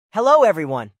Hello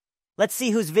everyone! Let's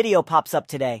see whose video pops up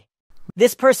today.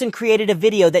 This person created a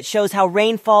video that shows how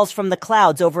rain falls from the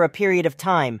clouds over a period of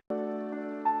time.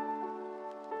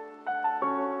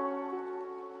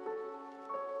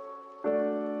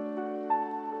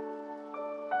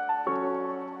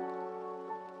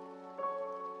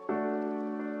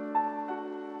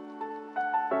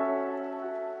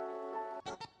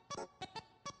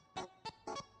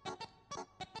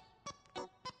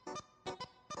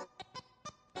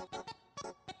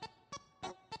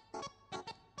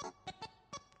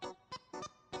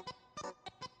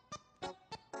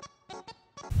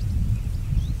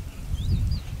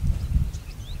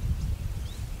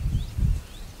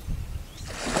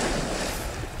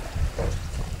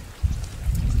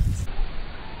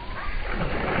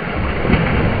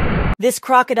 This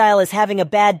crocodile is having a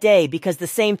bad day because the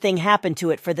same thing happened to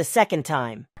it for the second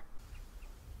time.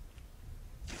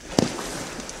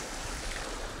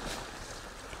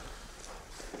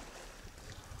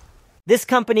 This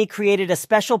company created a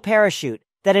special parachute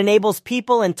that enables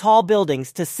people in tall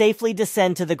buildings to safely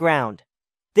descend to the ground.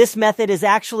 This method is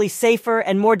actually safer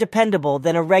and more dependable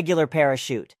than a regular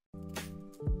parachute.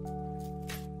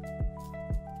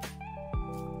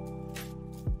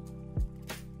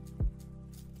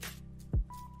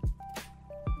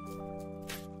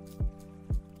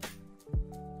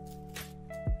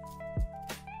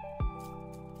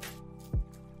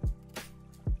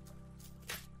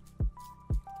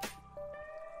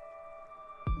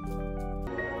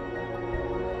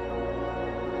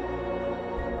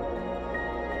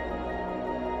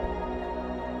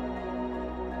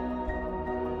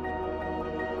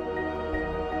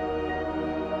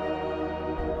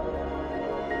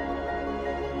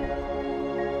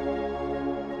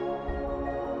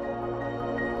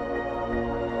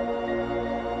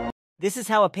 This is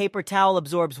how a paper towel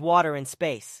absorbs water in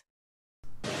space.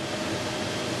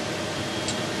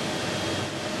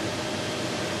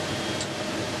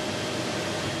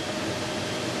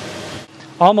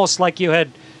 Almost like you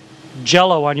had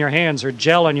Jell-O on your hands or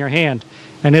gel on your hand,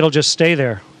 and it'll just stay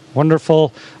there.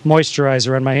 Wonderful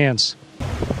moisturizer on my hands.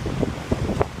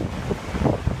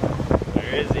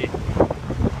 Where is he?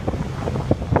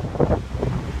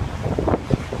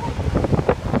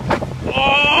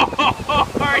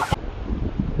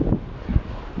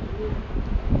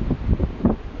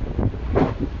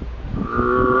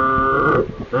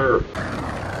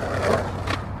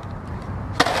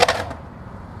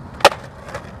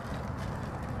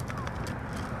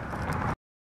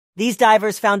 These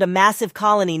divers found a massive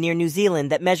colony near New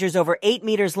Zealand that measures over 8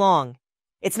 meters long.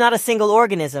 It's not a single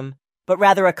organism, but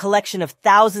rather a collection of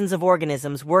thousands of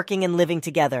organisms working and living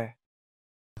together.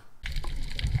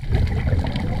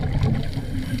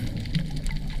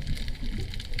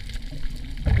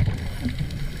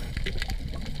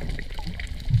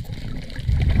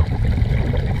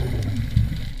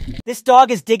 This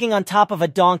dog is digging on top of a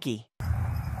donkey.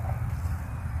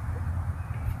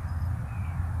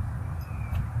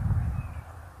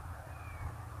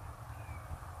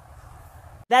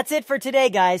 That's it for today,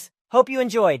 guys. Hope you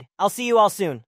enjoyed. I'll see you all soon.